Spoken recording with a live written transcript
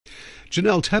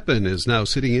Jenelle Teppen is now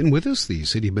sitting in with us, the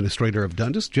city administrator of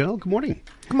Dundas. Jenelle, good morning.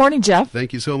 Good morning, Jeff.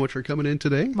 Thank you so much for coming in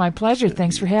today. My pleasure.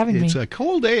 Thanks for having me. It's a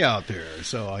cold day out there,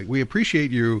 so we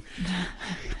appreciate you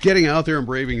getting out there and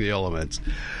braving the elements.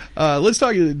 Let's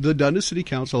talk. The Dundas City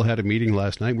Council had a meeting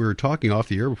last night. We were talking off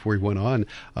the air before we went on.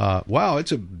 Wow,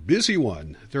 it's a busy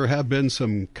one. There have been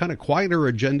some kind of quieter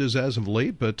agendas as of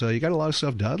late, but you got a lot of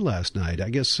stuff done last night. I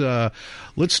guess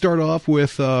let's start off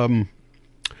with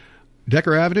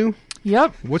Decker Avenue.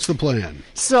 Yep. What's the plan?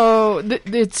 So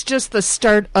it's just the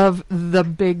start of the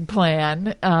big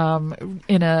plan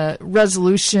in a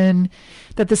resolution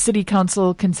that the City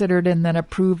Council considered and then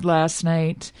approved last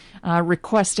night,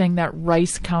 requesting that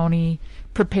Rice County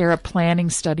prepare a planning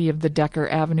study of the Decker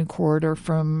Avenue corridor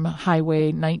from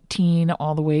Highway 19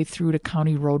 all the way through to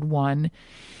County Road 1.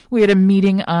 We had a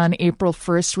meeting on April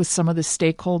 1st with some of the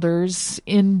stakeholders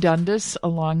in Dundas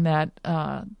along that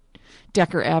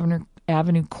Decker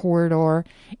Avenue corridor,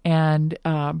 and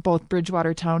both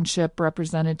Bridgewater Township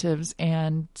representatives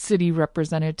and city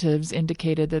representatives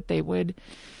indicated that they would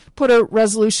put a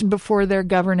resolution before their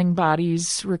governing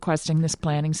bodies requesting this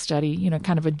planning study,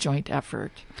 kind of a joint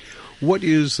effort. What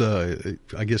is, I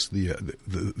guess,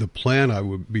 the plan I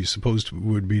would be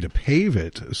would be to pave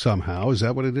it somehow? Is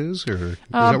that what it is? Or is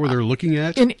that what they're looking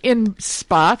at? In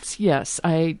spots, yes.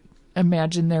 I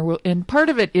imagine there will, and part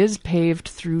of it is paved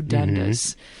through Dundas.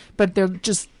 Mm-hmm. But they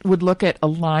just would look at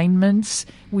alignments.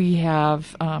 We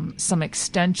have some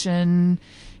extension,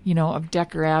 of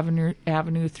Decker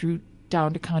Avenue through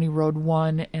down to County Road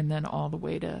 1 and then all the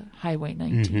way to Highway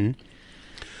 19. Mm-hmm.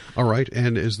 All right.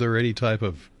 And is there any type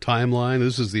of timeline?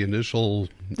 This is the initial.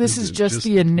 This is just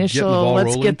the initial.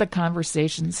 Let's get the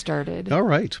conversation started. All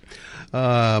right.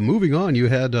 Moving on, you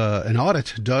had an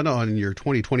audit done on your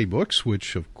 2020 books,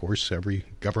 which, of course, every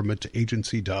government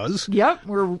agency does. Yep,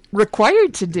 we're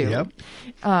required to do. Yep.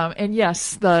 And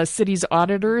yes, the city's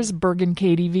auditors, Bergen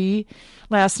KDV,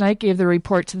 last night gave the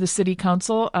report to the City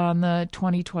Council on the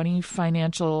 2020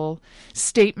 financial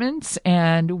statements,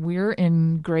 and we're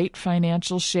in great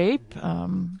financial shape,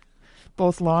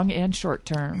 both long and short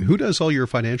term. Who does all your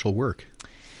financial work?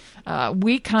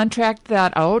 We contract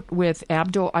that out with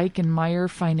Abdo Eichenmeyer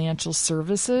Financial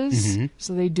Services. Mm-hmm.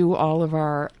 So they do all of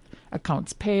our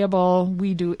accounts payable.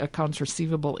 We do accounts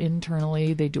receivable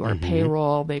internally. They do our mm-hmm.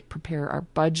 payroll. They prepare our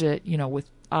budget, with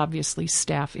obviously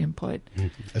staff input.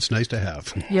 That's nice to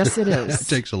have. Yes, it is. It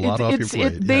takes a lot off your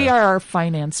plate. They are our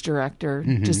finance director,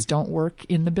 mm-hmm. just don't work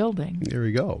in the building. There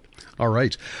we go. All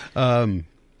right.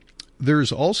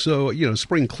 There's also,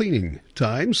 spring cleaning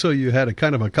time. So you had a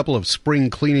couple of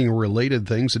spring cleaning related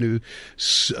things. A new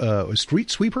street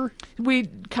sweeper?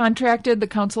 The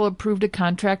council approved a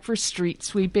contract for street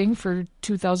sweeping for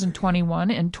 2021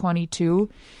 and 22.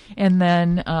 And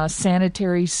then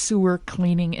sanitary sewer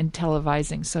cleaning and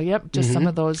televising. So, yep, just mm-hmm. some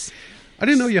of those. I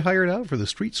didn't know you hired out for the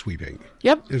street sweeping.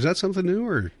 Yep. Is that something new?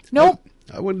 Or Nope.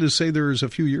 I wanted to say there's a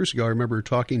few years ago, I remember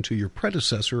talking to your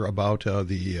predecessor about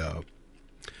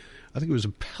I think it was a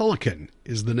Pelican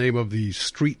is the name of the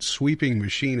street sweeping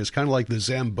machine. It's kind of like the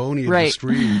Zamboni of the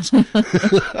streets.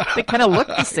 They kind of look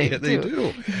the same, yeah, they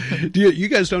do. You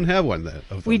guys don't have one of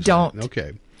those? We don't.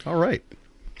 Okay. All right.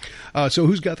 So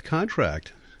who's got the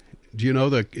contract? Do you know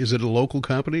is it a local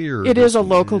company? Or it is a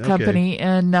local company,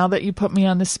 and now that you put me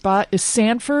on the spot, is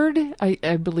Sanford,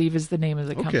 I believe, is the name of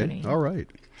the company. Okay. All right.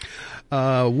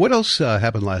 What else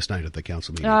happened last night at the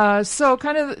council meeting? So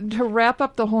kind of to wrap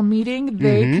up the whole meeting,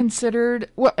 they mm-hmm. considered,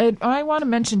 I want to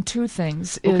mention two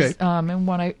things. Okay. And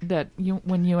one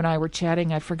when you and I were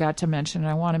chatting, I forgot to mention, and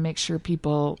I want to make sure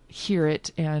people hear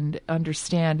it and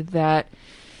understand that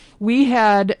we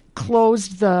had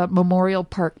closed the Memorial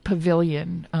Park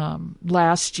Pavilion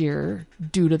last year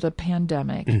due to the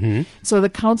pandemic. Mm-hmm. So the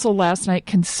council last night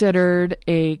considered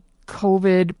a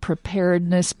COVID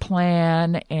preparedness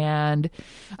plan and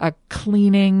a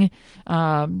cleaning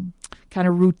kind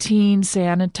of routine,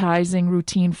 sanitizing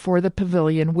routine for the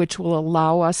pavilion, which will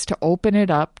allow us to open it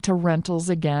up to rentals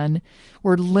again.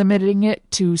 We're limiting it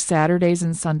to Saturdays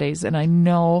and Sundays. And I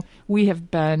know we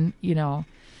have been,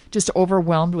 just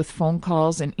overwhelmed with phone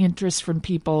calls and interest from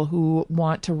people who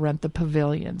want to rent the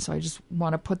pavilion. So I just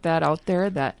want to put that out there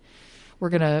that we're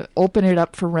going to open it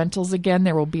up for rentals again.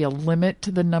 There will be a limit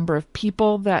to the number of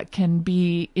people that can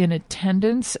be in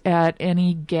attendance at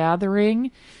any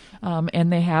gathering,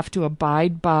 and they have to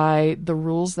abide by the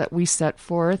rules that we set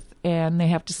forth, and they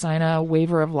have to sign a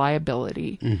waiver of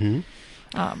liability. Mm-hmm.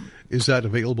 Is that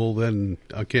available then?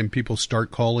 Can people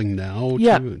start calling now to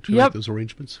yep. make those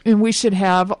arrangements? And we should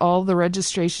have all the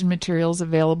registration materials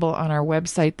available on our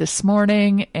website this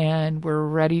morning, and we're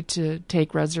ready to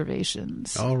take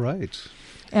reservations. All right.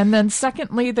 And then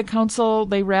secondly, the council,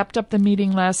 they wrapped up the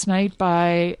meeting last night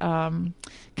by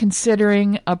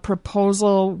considering a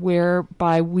proposal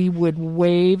whereby we would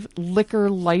waive liquor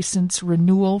license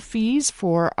renewal fees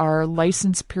for our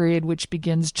license period, which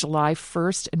begins July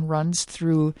 1st and runs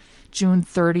through June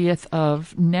 30th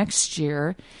of next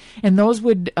year. And those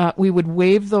would we would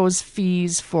waive those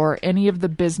fees for any of the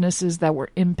businesses that were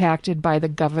impacted by the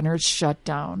governor's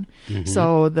shutdown. Mm-hmm.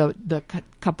 So the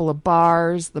couple of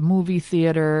bars, the movie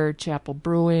theater, Chapel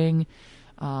Brewing,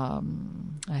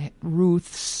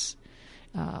 Ruth's,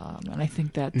 and I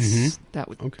think that's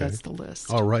that's the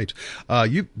list. All right.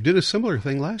 You did a similar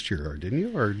thing last year, didn't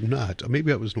you, or not?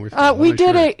 Maybe that was North. We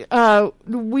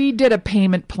did a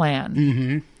payment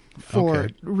plan for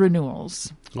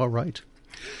renewals. All right.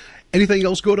 Anything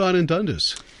else going on in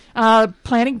Dundas?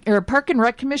 Planning or Park and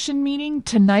Rec Commission meeting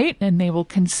tonight, and they will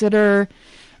consider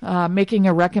making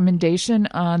a recommendation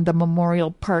on the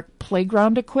Memorial Park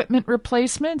playground equipment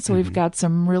replacement. So we've got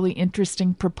some really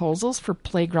interesting proposals for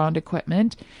playground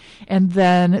equipment. And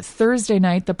then Thursday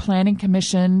night, the Planning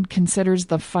Commission considers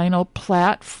the final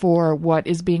plat for what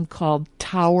is being called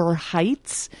Tower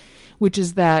Heights, which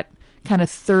is that kind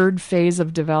of third phase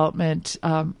of development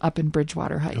up in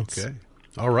Bridgewater Heights. Okay.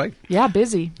 All right. Yeah,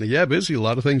 busy. Yeah, busy. A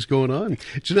lot of things going on.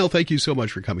 Jenelle, thank you so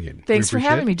much for coming in. Thanks for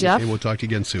having me, Jeff. And we'll talk to you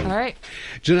again soon. All right.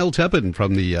 Jenelle Teppen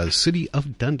from the city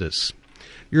of Dundas.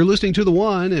 You're listening to The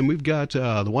One, and we've got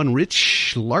the one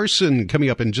Rich Larson coming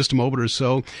up in just a moment or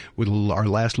so with our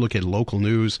last look at local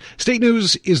news. State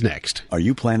news is next. Are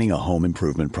you planning a home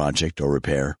improvement project or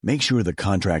repair? Make sure the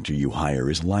contractor you hire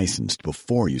is licensed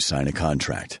before you sign a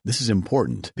contract. This is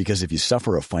important because if you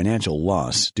suffer a financial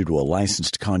loss due to a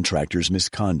licensed contractor's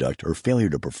misconduct or failure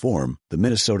to perform, the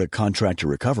Minnesota Contractor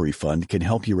Recovery Fund can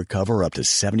help you recover up to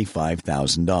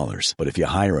 $75,000. But if you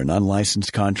hire an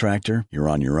unlicensed contractor, you're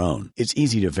on your own. It's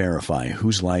easy to verify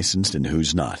who's licensed and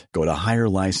who's not. Go to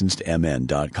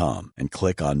HireLicensedMN.com and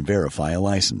click on Verify a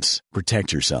License.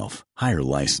 Protect yourself. Hire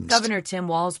licensed. Governor Tim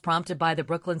Walz, prompted by the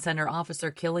Brooklyn Center officer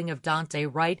killing of Dante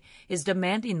Wright, is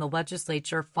demanding the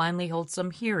legislature finally hold some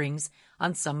hearings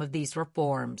on some of these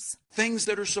reforms. Things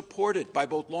that are supported by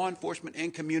both law enforcement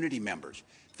and community members.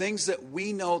 Things that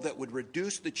we know that would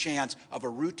reduce the chance of a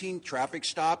routine traffic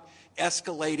stop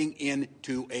escalating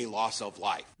into a loss of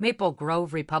life. Maple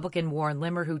Grove Republican Warren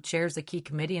Limmer, who chairs a key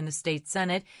committee in the state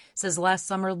Senate, says last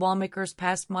summer lawmakers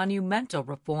passed monumental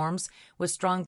reforms with strong